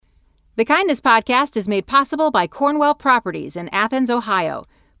The Kindness Podcast is made possible by Cornwell Properties in Athens, Ohio.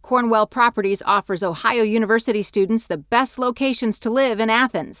 Cornwell Properties offers Ohio University students the best locations to live in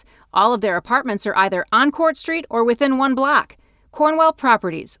Athens. All of their apartments are either on Court Street or within one block. Cornwell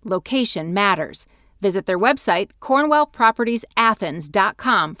Properties, location matters. Visit their website,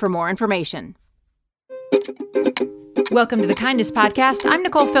 cornwellpropertiesathens.com, for more information. Welcome to the Kindness Podcast. I'm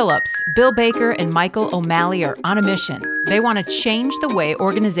Nicole Phillips. Bill Baker and Michael O'Malley are on a mission. They want to change the way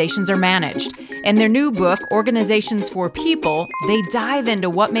organizations are managed. In their new book, Organizations for People, they dive into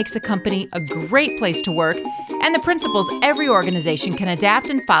what makes a company a great place to work and the principles every organization can adapt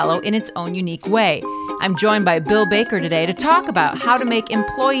and follow in its own unique way. I'm joined by Bill Baker today to talk about how to make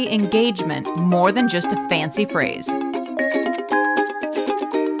employee engagement more than just a fancy phrase.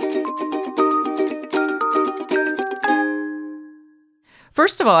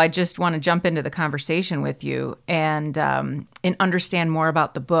 First of all, I just want to jump into the conversation with you and understand more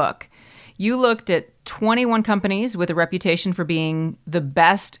about the book. You looked at 21 companies with a reputation for being the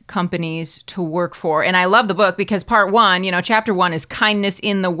best companies to work for. And I love the book because part one, chapter one is kindness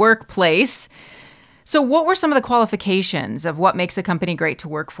in the workplace. So what were some of the qualifications of what makes a company great to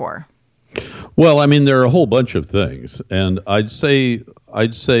work for? Well, there are a whole bunch of things. And I'd say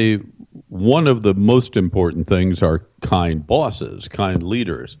one of the most important things are kind bosses, kind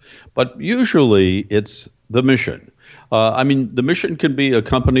leaders. But usually it's the mission. The mission can be a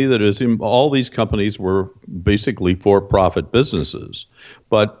company that is all these companies were basically for-profit businesses,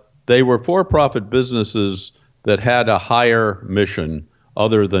 but they were for-profit businesses that had a higher mission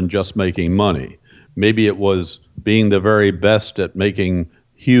other than just making money. Maybe it was being the very best at making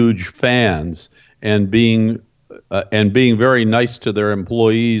huge fans and being very nice to their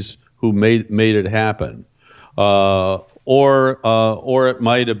employees who made it happen, or it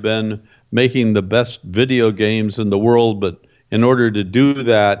might have been making the best video games in the world. But in order to do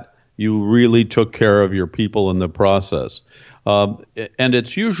that, you really took care of your people in the process. And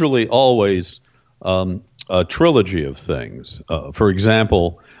it's usually always a trilogy of things. For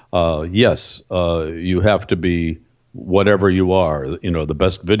example, yes, you have to be whatever you are, the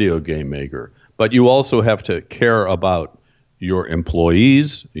best video game maker, but you also have to care about your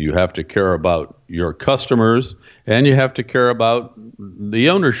employees, you have to care about your customers, and you have to care about the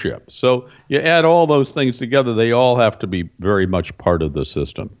ownership. So you add all those things together, they all have to be very much part of the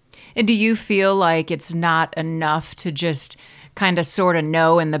system. And do you feel like it's not enough to just kind of sort of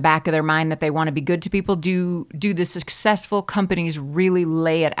know in the back of their mind that they want to be good to people? Do the successful companies really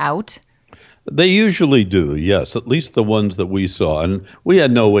lay it out? They usually do, yes, at least the ones that we saw. And we had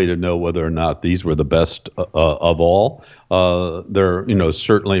no way to know whether or not these were the best of all. There,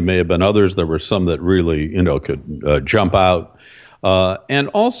 certainly may have been others. There were some that really, could jump out. And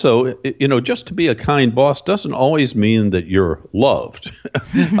also, just to be a kind boss doesn't always mean that you're loved.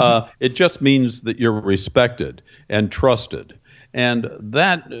 It just means that you're respected and trusted. And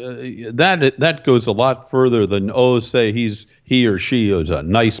that goes a lot further than, say he or she is a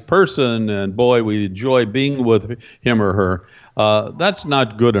nice person and boy, we enjoy being with him or her. That's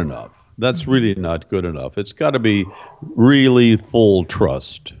not good enough. That's really not good enough. It's got to be really full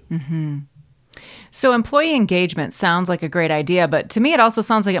trust. Mm-hmm. So employee engagement sounds like a great idea, but to me it also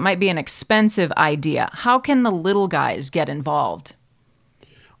sounds like it might be an expensive idea. How can the little guys get involved?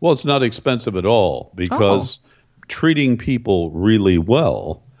 Well, it's not expensive at all because treating people really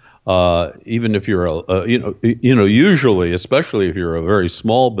well, even if you're usually, especially if you're a very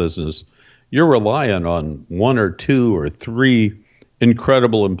small business, you're relying on one or two or three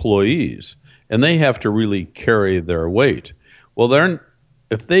incredible employees, and they have to really carry their weight. Well,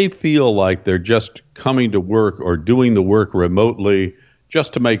 if they feel like they're just coming to work or doing the work remotely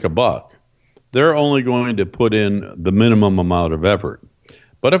just to make a buck, they're only going to put in the minimum amount of effort.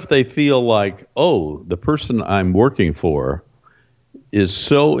 But if they feel like, the person I'm working for is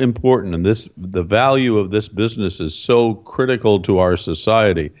so important and the value of this business is so critical to our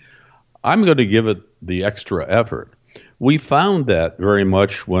society, I'm going to give it the extra effort. We found that very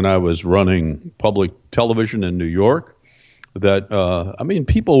much when I was running public television in New York, that,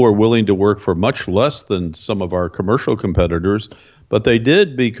 people were willing to work for much less than some of our commercial competitors, but they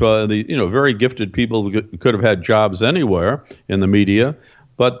did because very gifted people could have had jobs anywhere in the media,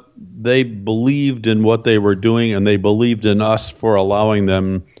 but they believed in what they were doing and they believed in us for allowing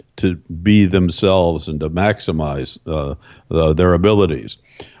them to be themselves and to maximize their abilities.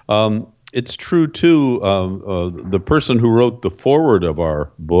 It's true, too, the person who wrote the foreword of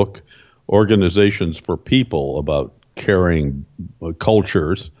our book, Organizations for People, about caring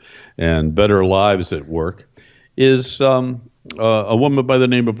cultures and better lives at work, is a woman by the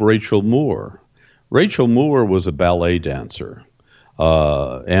name of Rachel Moore. Rachel Moore was a ballet dancer.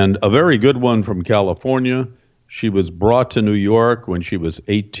 and a very good one from California. She was brought to New York when she was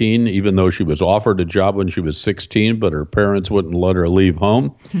 18, even though she was offered a job when she was 16, but her parents wouldn't let her leave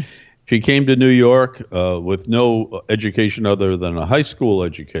home. She came to New York with no education other than a high school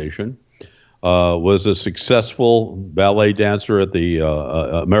education, was a successful ballet dancer at the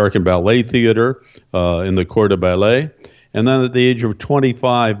American Ballet Theater in the Corps de Ballet, and then at the age of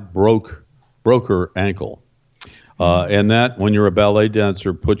 25 broke her ankle. And that, when you're a ballet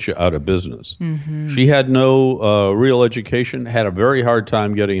dancer, puts you out of business. Mm-hmm. She had no real education, had a very hard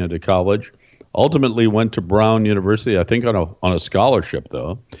time getting into college, ultimately went to Brown University, I think on a scholarship,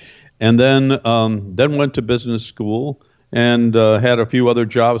 though, and then went to business school and had a few other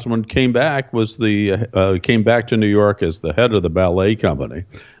jobs. When came back came back to New York as the head of the ballet company.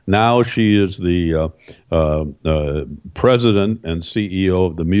 Now she is the president and CEO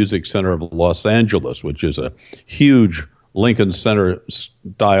of the Music Center of Los Angeles, which is a huge Lincoln Center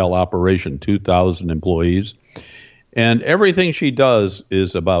style operation, 2,000 employees. And everything she does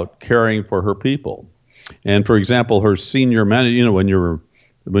is about caring for her people. And for example, her senior manager, when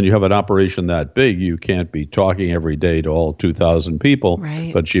you have an operation that big, you can't be talking every day to all 2,000 people.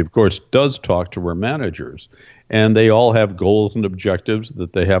 Right. But she, of course, does talk to her managers. And they all have goals and objectives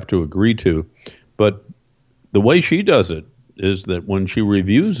that they have to agree to. But the way she does it is that when she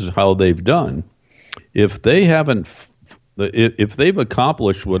reviews how they've done, if they've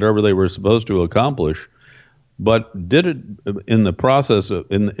accomplished whatever they were supposed to accomplish, but did it in the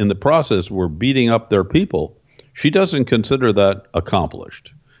process were beating up their people, she doesn't consider that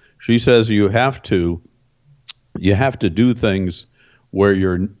accomplished. She says you have to do things where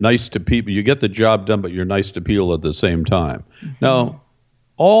you're nice to people. You get the job done, but you're nice to people at the same time. Mm-hmm. Now,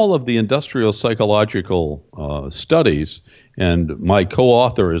 all of the industrial psychological studies, and my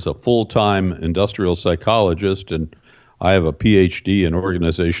co-author is a full-time industrial psychologist, and I have a PhD in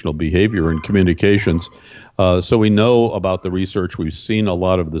organizational behavior and communications. So we know about the research. We've seen a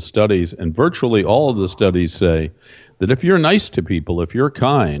lot of the studies, and virtually all of the studies say that if you're nice to people, if you're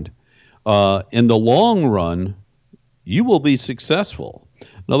kind, in the long run, you will be successful.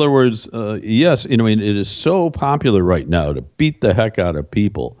 In other words, yes, it is so popular right now to beat the heck out of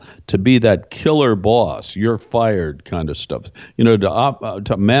people, to be that killer boss, you're fired kind of stuff,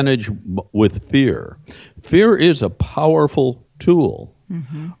 to manage with fear. Fear is a powerful tool.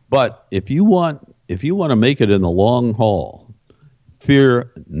 Mm-hmm. But if you want to make it in the long haul,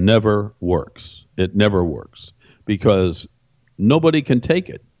 fear never works. It never works because nobody can take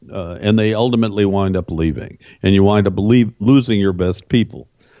it. And they ultimately wind up leaving, and you wind up losing your best people.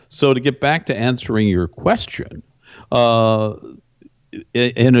 So to get back to answering your question,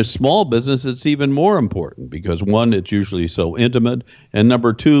 in a small business, it's even more important because, one, it's usually so intimate, and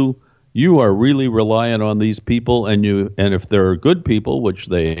number two, you are really reliant on these people, and if they're good people, which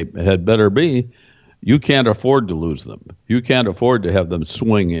they had better be, you can't afford to lose them. You can't afford to have them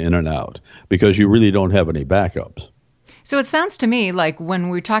swing in and out because you really don't have any backups. So it sounds to me like when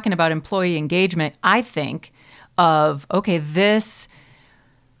we're talking about employee engagement, I think of, okay, this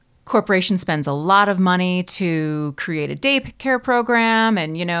corporation spends a lot of money to create a day care program,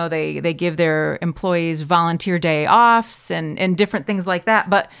 and, they give their employees volunteer day offs and different things like that.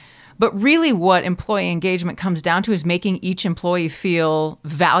 But really what employee engagement comes down to is making each employee feel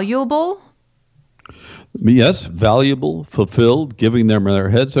valuable. Yes, valuable, fulfilled, giving them their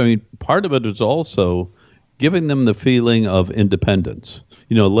heads. Part of it is also giving them the feeling of independence,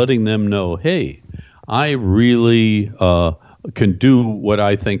 letting them know, hey, I really can do what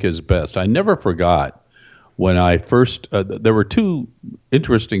I think is best. I never forgot when I first, there were two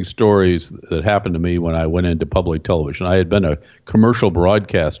interesting stories that happened to me when I went into public television. I had been a commercial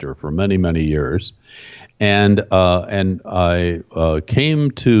broadcaster for many, many years, and I came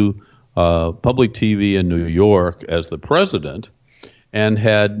to public TV in New York as the president, and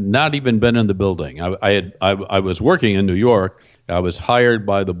had not even been in the building. I was working in New York. I was hired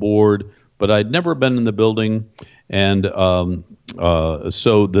by the board, but I'd never been in the building. And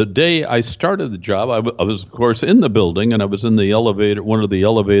so the day I started the job, I was, of course, in the building, and I was in the elevator, one of the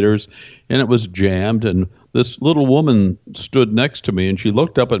elevators, and it was jammed. And this little woman stood next to me, and she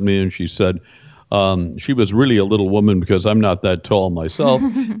looked up at me, and she said, she was really a little woman because I'm not that tall myself,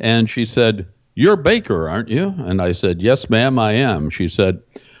 and she said, "You're Baker, aren't you?" And I said, "Yes, ma'am, I am." She said,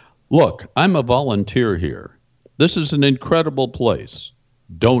 "Look, I'm a volunteer here. This is an incredible place.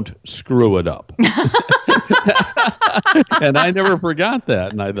 Don't screw it up." And I never forgot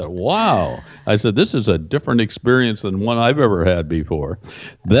that. And I thought, wow. I said, this is a different experience than one I've ever had before.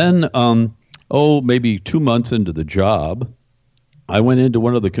 Then, maybe 2 months into the job, I went into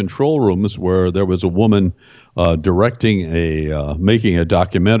one of the control rooms where there was a woman making a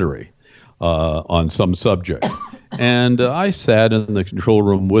documentary on some subject. And I sat in the control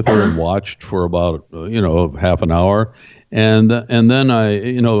room with her and watched for about, half an hour. And then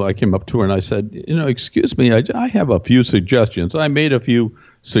I came up to her and I said, excuse me, I have a few suggestions. I made a few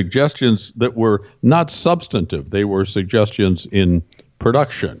suggestions that were not substantive. They were suggestions in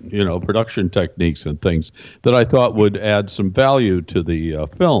production techniques and things that I thought would add some value to the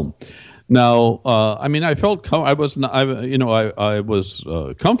film. Now, I felt I was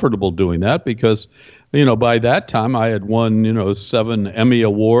comfortable doing that because, by that time I had won, 7 Emmy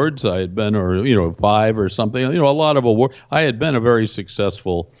Awards. I had been, or 5 or something, a lot of awards. I had been a very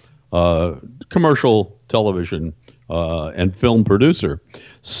successful commercial television and film producer.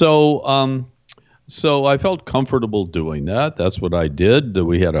 So I felt comfortable doing that. That's what I did.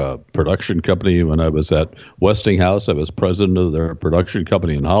 We had a production company when I was at Westinghouse. I was president of their production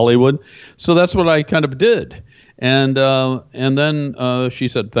company in Hollywood. So that's what I kind of did. And then she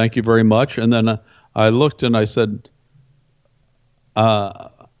said, "Thank you very much." And then I looked and I said, I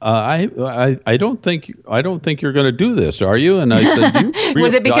don't think you're going to do this, are you? And I said,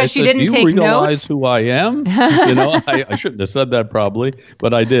 was it because she didn't take notes? Do you realize who I am? I shouldn't have said that probably,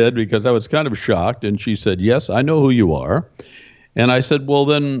 but I did because I was kind of shocked. And she said, "Yes, I know who you are." And I said, "Well,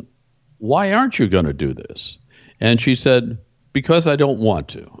 then why aren't you going to do this?" And she said, "Because I don't want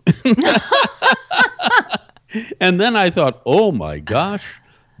to." And then I thought, oh my gosh,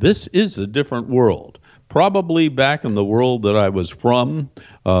 this is a different world. Probably back in the world that I was from,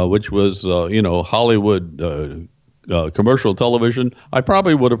 which was, Hollywood commercial television, I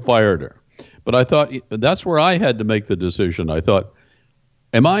probably would have fired her. But I thought that's where I had to make the decision. I thought,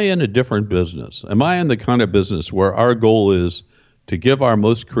 am I in a different business? Am I in the kind of business where our goal is to give our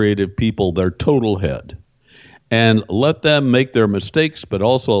most creative people their total head and let them make their mistakes, but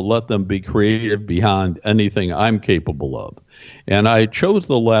also let them be creative behind anything I'm capable of? And I chose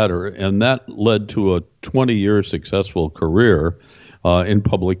the latter, and that led to a 20-year successful career in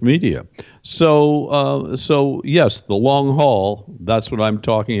public media. So yes, the long haul, that's what I'm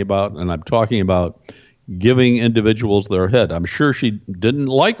talking about, and I'm talking about giving individuals their head. I'm sure she didn't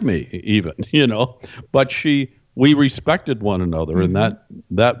like me even, but we respected one another, mm-hmm. and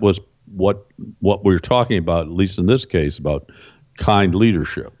that was what we're talking about, at least in this case, about kind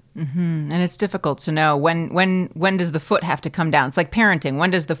leadership. Mm-hmm. And it's difficult to know when does the foot have to come down? It's like parenting.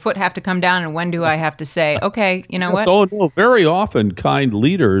 When does the foot have to come down, and when do I have to say, okay, you know what? So no, very often kind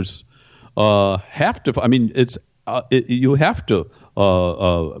leaders have to. I mean, you have to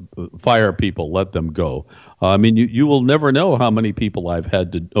fire people, let them go. I mean, you will never know how many people I've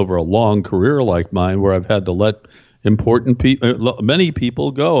had to over a long career like mine, where I've had to let many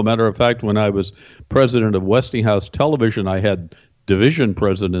people go. Matter of fact, when I was president of Westinghouse Television, I had division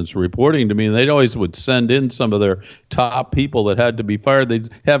presidents reporting to me, and they always would send in some of their top people that had to be fired. They'd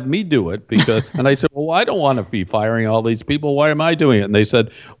have me do it and I said, well, I don't want to be firing all these people. Why am I doing it? And they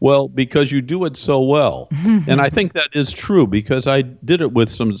said, well, because you do it so well. And I think that is true because I did it with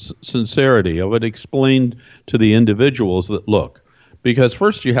some sincerity. I would explain to the individuals that, look, because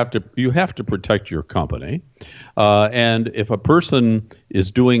first you have to protect your company, and if a person is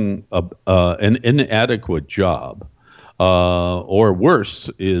doing an inadequate job, or worse,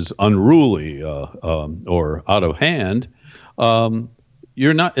 is unruly or out of hand,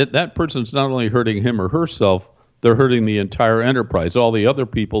 that person's not only hurting him or herself, they're hurting the entire enterprise, all the other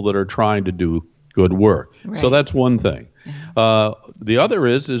people that are trying to do good work. Right. So that's one thing. The other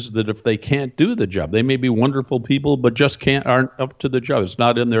is that if they can't do the job, they may be wonderful people, but just aren't up to the job. It's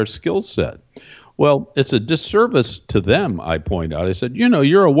not in their skill set. Well, it's a disservice to them, I point out. I said,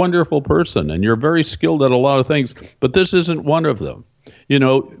 you're a wonderful person and you're very skilled at a lot of things, but this isn't one of them.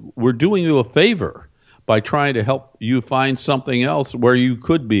 We're doing you a favor by trying to help you find something else where you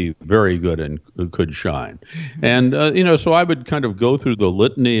could be very good and could shine. Mm-hmm. And, so I would kind of go through the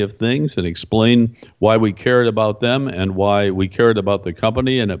litany of things and explain why we cared about them and why we cared about the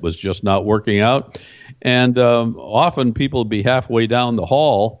company, and it was just not working out. And often people would be halfway down the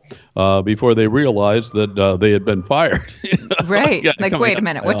hall before they realized that they had been fired. Right. Like, wait a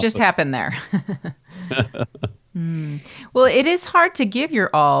minute, what just happened there? Well, it is hard to give your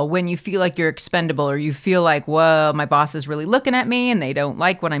all when you feel like you're expendable, or you feel like, well, my boss is really looking at me and they don't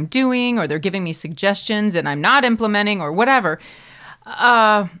like what I'm doing, or they're giving me suggestions and I'm not implementing, or whatever.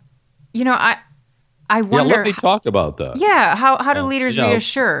 I wonder. Yeah, let me talk about that. Yeah. How do leaders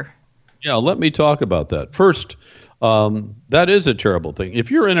reassure? Yeah, let me talk about that. First, that is a terrible thing. If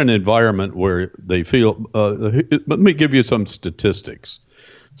you're in an environment where they feel, let me give you some statistics.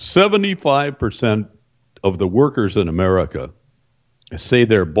 75% of the workers in America say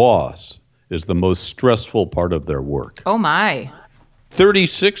their boss is the most stressful part of their work. Oh, my.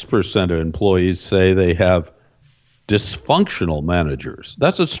 36% of employees say they have dysfunctional managers.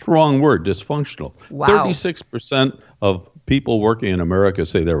 That's a strong word, dysfunctional. Wow. 36% of people working in America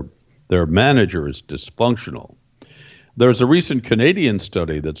say their manager is dysfunctional. There's a recent Canadian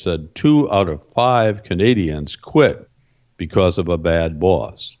study that said 2 out of 5 Canadians quit because of a bad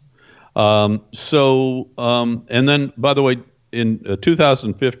boss. And then, by the way, in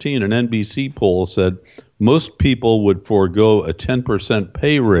 2015, an NBC poll said most people would forego a 10%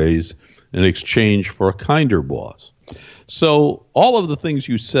 pay raise in exchange for a kinder boss. So all of the things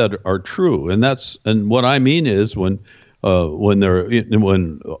you said are true, and what I mean is when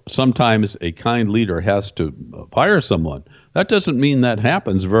sometimes a kind leader has to fire someone, that doesn't mean that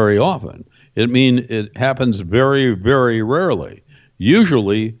happens very often. It happens very, very rarely.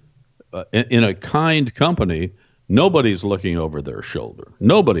 Usually, in a kind company, nobody's looking over their shoulder.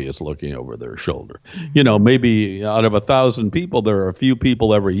 Nobody is looking over their shoulder. Maybe out of 1,000 people, there are a few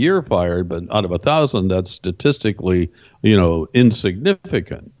people every year fired, but out of 1,000, that's statistically,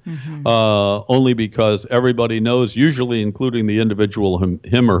 insignificant. Mm-hmm. Only because everybody knows, usually including the individual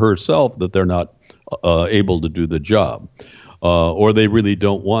him or herself, that they're not able to do the job, or they really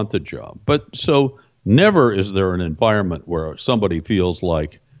don't want the job. But so never is there an environment where somebody feels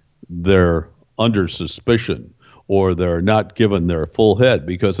like they're under suspicion or they're not given their full head,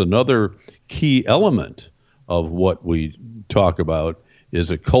 because another key element of what we talk about is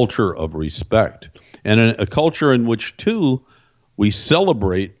a culture of respect, and a culture in which, too, we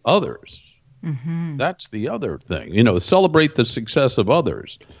celebrate others. Mm-hmm. That's the other thing. Celebrate the success of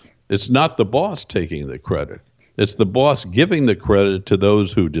others. It's not the boss taking the credit. It's the boss giving the credit to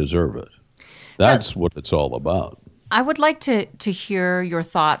those who deserve it. That's what it's all about. I would like to hear your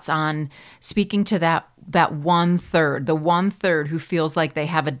thoughts on speaking to that 1/3, the 1/3 who feels like they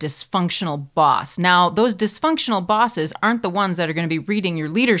have a dysfunctional boss. Now, those dysfunctional bosses aren't the ones that are going to be reading your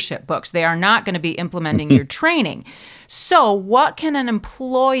leadership books. They are not going to be implementing your training. So what can an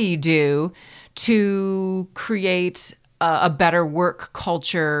employee do to create a better work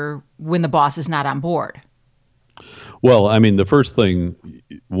culture when the boss is not on board? Well, I mean, the first thing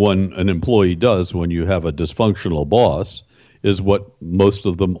an employee does when you have a dysfunctional boss is what most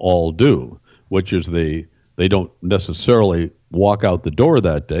of them all do, which is they don't necessarily walk out the door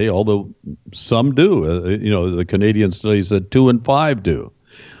that day, although some do. The Canadian study said 2 in 5 do.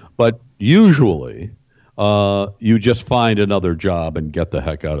 But usually, you just find another job and get the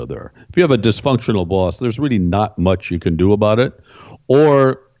heck out of there. If you have a dysfunctional boss, there's really not much you can do about it.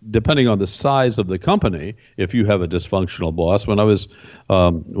 Or depending on the size of the company, if you have a dysfunctional boss. When I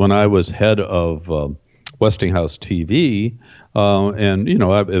was head of Westinghouse TV, and it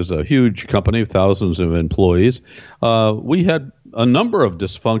was a huge company, thousands of employees, we had a number of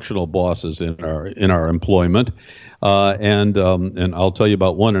dysfunctional bosses in our employment, and I'll tell you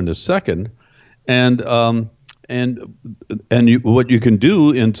about one in a second. What you can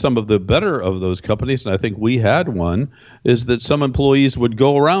do in some of the better of those companies, and I think we had one, is that some employees would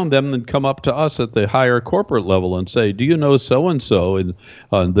go around them and come up to us at the higher corporate level and say, "Do you know so and so?" And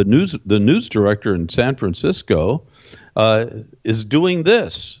the news director in San Francisco is doing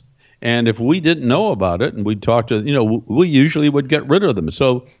this. And if we didn't know about it and we talked to, we usually would get rid of them.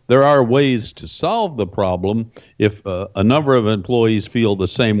 So there are ways to solve the problem if a number of employees feel the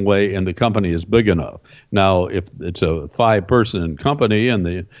same way and the company is big enough. Now, if it's a 5-person company and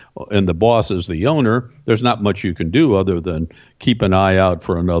the boss is the owner, there's not much you can do other than keep an eye out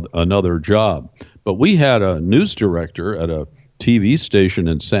for another job. But we had a news director at a TV station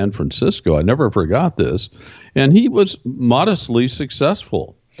in San Francisco. I never forgot this. And he was modestly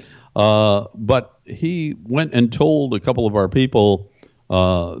successful. But he went and told a couple of our people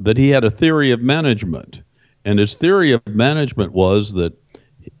that he had a theory of management. And his theory of management was that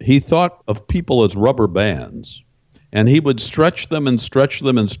he thought of people as rubber bands. And he would stretch them and stretch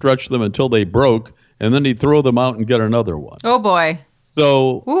them and stretch them until they broke, and then he'd throw them out and get another one. Oh, boy.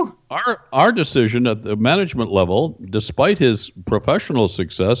 So our decision at the management level, despite his professional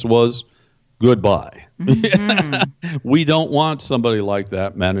success, was goodbye. Mm-hmm. We don't want somebody like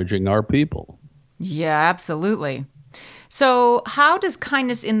that managing our people. Yeah, absolutely. So how does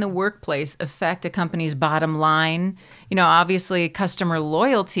kindness in the workplace affect a company's bottom line? Obviously customer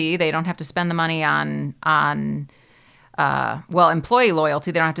loyalty, they don't have to spend the money on employee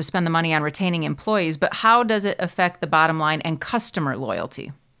loyalty. They don't have to spend the money on retaining employees, but how does it affect the bottom line and customer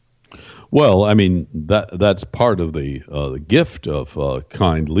loyalty? Well, I mean, that's part of the gift of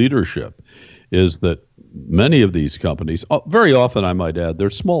kind leadership, is that many of these companies, very often I might add, they're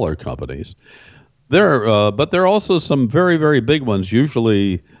smaller companies, But there are also some very, very big ones.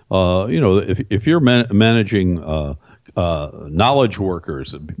 Usually, if you're managing knowledge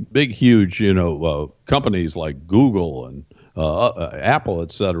workers, big, huge, companies like Google and Apple,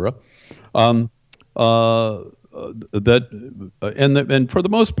 et cetera, and for the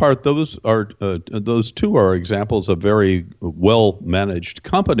most part, those two are examples of very well managed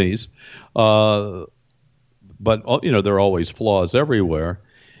companies. But there are always flaws everywhere.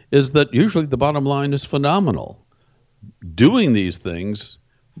 Is that usually the bottom line is phenomenal. Doing these things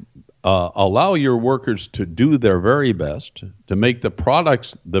allow your workers to do their very best, to make the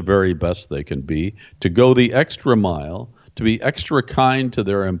products the very best they can be, to go the extra mile, to be extra kind to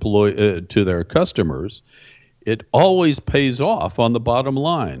their to their customers. It always pays off on the bottom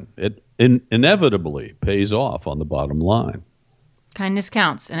line. It inevitably pays off on the bottom line. Kindness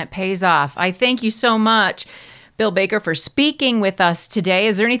counts, and it pays off. I thank you so much, Bill Baker, for speaking with us today.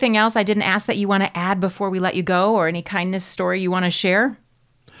 Is there anything else I didn't ask that you want to add before we let you go, or any kindness story you want to share?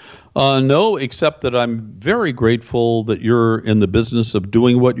 No, except that I'm very grateful that you're in the business of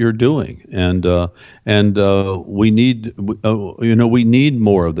doing what you're doing, and we need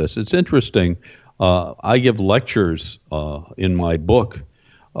more of this. It's interesting. I give lectures in my book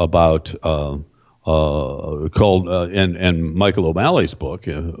about called and Michael O'Malley's book,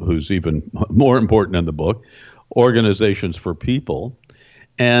 who's even more important in the book, Organizations for People,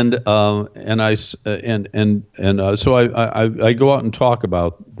 so I go out and talk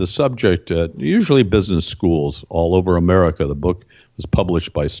about the subject at usually business schools all over America. The book was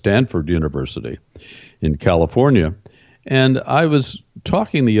published by Stanford University in California, and I was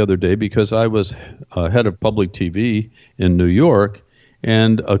talking the other day because I was head of public TV in New York,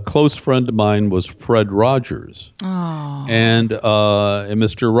 and a close friend of mine was Fred Rogers, and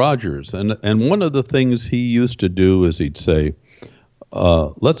Mr. Rogers. And one of the things he used to do is he'd say,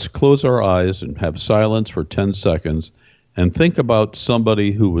 let's close our eyes and have silence for 10 seconds and think about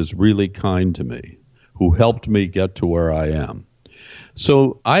somebody who was really kind to me, who helped me get to where I am.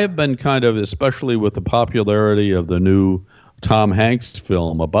 So I have been kind of, especially with the popularity of the new Tom Hanks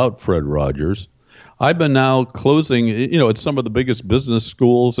film about Fred Rogers, I've been now closing, at some of the biggest business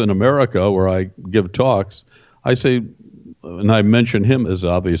schools in America where I give talks. I say, and I mention him as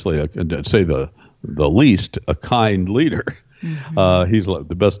obviously, I'd say the least, a kind leader. Mm-hmm. He's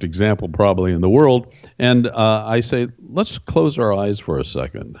the best example probably in the world. And I say, let's close our eyes for a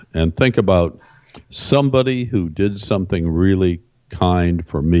second and think about somebody who did something really kind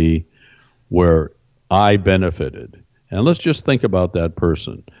for me where I benefited. And let's just think about that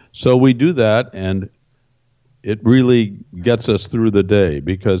person. So we do that, and it really gets us through the day,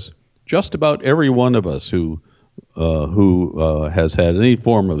 because just about every one of us who has had any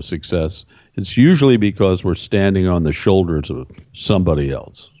form of success, it's usually because we're standing on the shoulders of somebody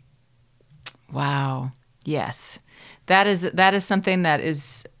else. Wow. Yes. That is something that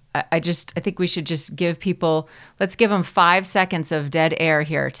is, I think we should just give people, let's give them 5 seconds of dead air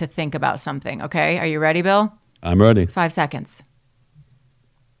here to think about something. Okay. Are you ready, Bill? I'm ready. 5 seconds.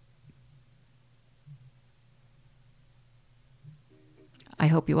 I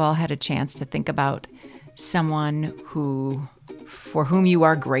hope you all had a chance to think about someone for whom you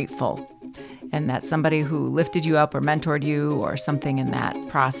are grateful, and that's somebody who lifted you up or mentored you or something in that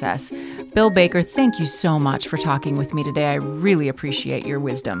process. Bill Baker, thank you so much for talking with me today. I really appreciate your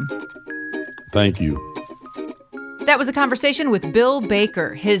wisdom. Thank you. That was a conversation with Bill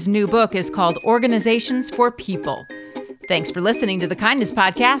Baker. His new book is called Organizations for People. Thanks for listening to the Kindness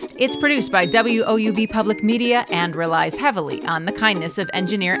Podcast. It's produced by WOUB Public Media and relies heavily on the kindness of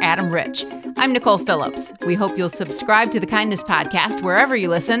engineer Adam Rich. I'm Nicole Phillips. We hope you'll subscribe to the Kindness Podcast wherever you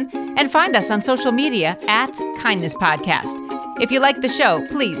listen, and find us on social media at Kindness Podcast. If you like the show,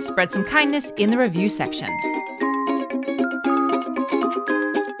 please spread some kindness in the review section.